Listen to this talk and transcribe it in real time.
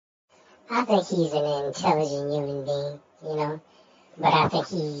I think he's an intelligent human being, you know, but I think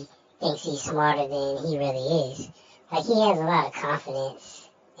he thinks he's smarter than he really is. Like, he has a lot of confidence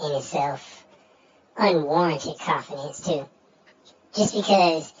in himself, unwarranted confidence, too. Just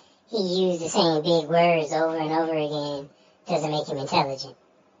because he used the same big words over and over again doesn't make him intelligent.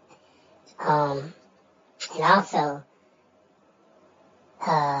 And also,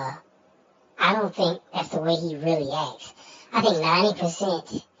 I don't think that's the way he really acts. I think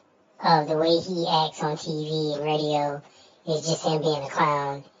 90% of the way he acts on TV and radio is just him being a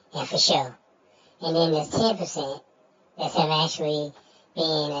clown and for show. And then there's 10% that's him actually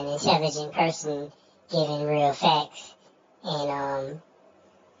being an intelligent person, giving real facts, and,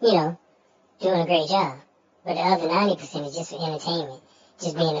 you know, doing a great job. But the other 90% is just for entertainment,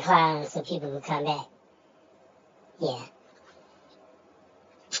 just being a clown so people can come back. Yeah.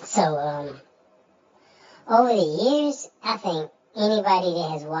 So, over the years, I think anybody that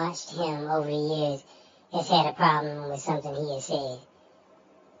has watched him over the years has had a problem with something he has said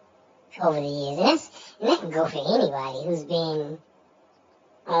over the years. And that can go for anybody who's been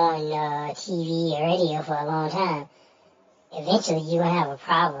on TV or radio for a long time. Eventually, you're going to have a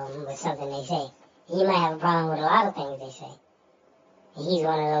problem with something they say. You might have a problem with a lot of things they say. And he's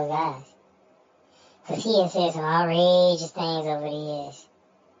one of those guys. Because he has said some outrageous things over the years.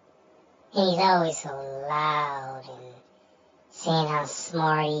 And he's always so loud and saying how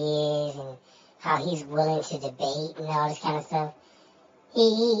smart he is and how he's willing to debate and all this kind of stuff.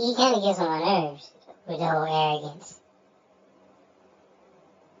 He kind of gets on my nerves with the whole arrogance.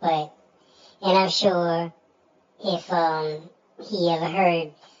 And I'm sure if he ever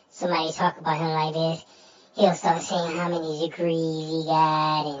heard somebody talk about him like this, he'll start saying how many degrees he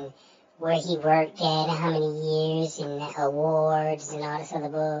got and where he worked at and how many years and awards and all this other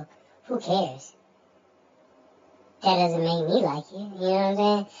bull. Who cares? That doesn't make me like you, you know what I'm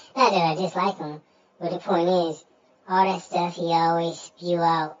saying? Not that I dislike him, but the point is, all that stuff he always spew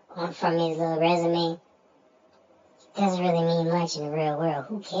out from his little resume doesn't really mean much in the real world.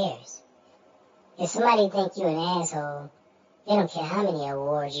 Who cares? If somebody think you an asshole, they don't care how many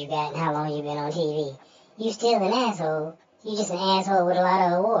awards you got and how long you've been on TV. You still an asshole. You just an asshole with a lot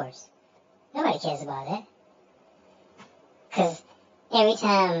of awards. Nobody cares about that. Because every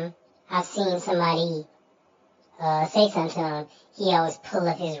time I've seen somebody say something to him, he always pull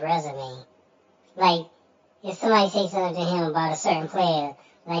up his resume. Like, if somebody say something to him about a certain player,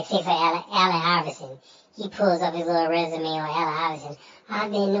 like say for Allen Iverson, he pulls up his little resume on Allen Iverson.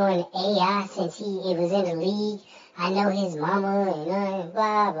 I've been knowing AI since he was in the league. I know his mama and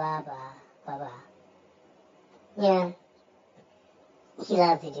blah, blah, blah, blah, blah. Yeah. He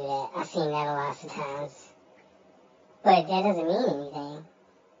loves to do that. I've seen that a lot of times. But that doesn't mean anything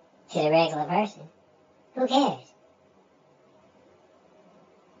to the regular person. Who cares?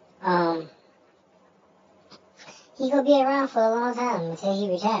 He could be around for a long time until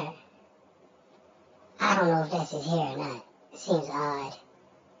he retires. I don't know if that's his hair or not. It seems odd.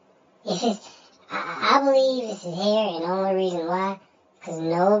 If it's, I believe it's his hair, and the only reason why, because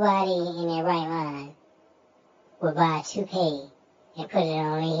nobody in their right mind would buy a toupee and put it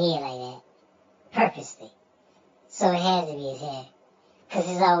on their head like that, purposely. So it has to be his hair,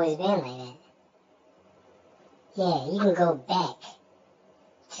 because it's always been like that. Yeah, you can go back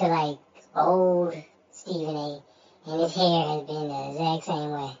to like old Stephen A. and his hair has been the exact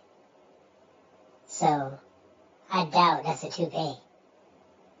same way. So, I doubt that's a toupee.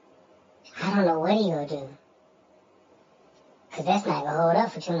 I don't know what he gonna do. Because that's not gonna hold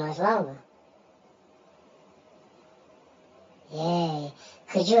up for too much longer. Yeah.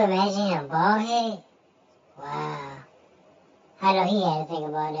 Could you imagine him bald-headed? Wow. I know he had to think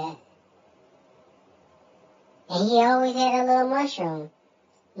about that. And he always had a little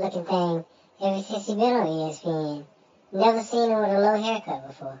mushroom-looking thing ever since he been on ESPN. Never seen him with a low haircut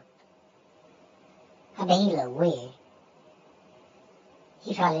before. I bet he look weird.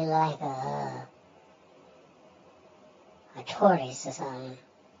 He probably look like a tortoise or something.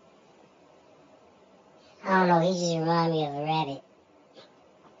 I don't know, he just reminded me of a rabbit.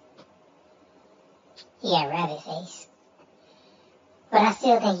 He got rabbit face. But I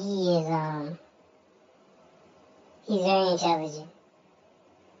still think he is, he's very intelligent.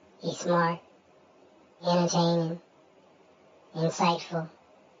 He's smart, entertaining, insightful.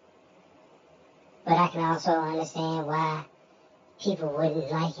 But I can also understand why people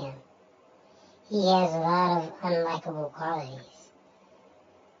wouldn't like him. He has a lot of unlikable qualities.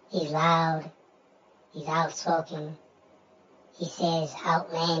 He's loud. He's outspoken. He says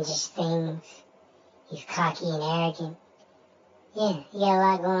outlandish things. He's cocky and arrogant. Yeah, he got a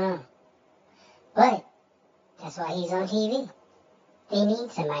lot going on. But that's why he's on TV. They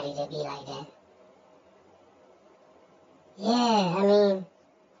need somebody to be like that. Yeah, I mean,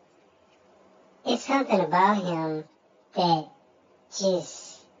 it's something about him that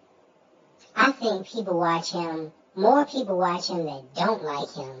just, I think people watch him, more people watch him that don't like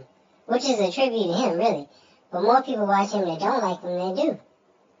him, which is a tribute to him, really. But more people watch him that don't like him than do.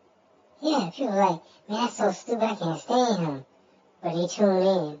 Yeah, people are like, man, that's so stupid, I can't stand him. But they tune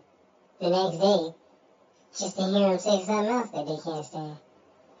in the next day just to hear him say something else that they can't stand.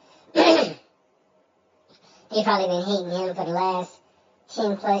 They probably been hating him for the last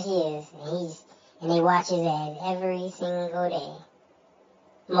 10 plus years, and they watch his ass every single day,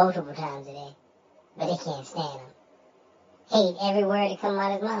 multiple times a day, but they can't stand him. Hate every word that come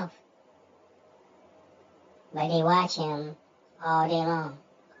out of his mouth, but they watch him all day long.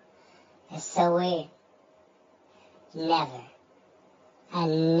 It's so weird. Never. I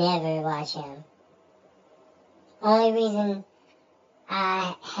never watch him. Only reason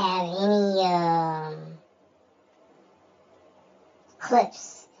I have any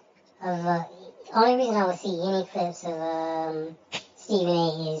clips of only reason I would see any clips of Stephen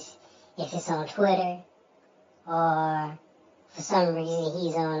A is if it's on Twitter or for some reason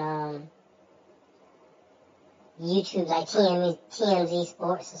he's on YouTube, like TMZ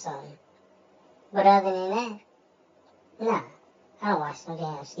Sports or something. But other than that, nah, I don't watch no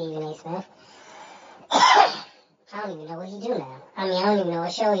damn Stephen A. Smith. I don't even know what he do now. I mean, I don't even know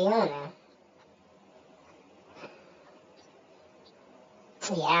what show he on now.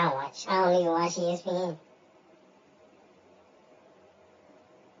 Yeah, I don't even watch ESPN.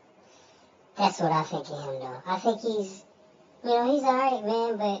 That's what I think of him, though. I think he's alright,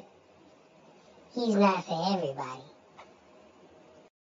 man, but he's not for everybody.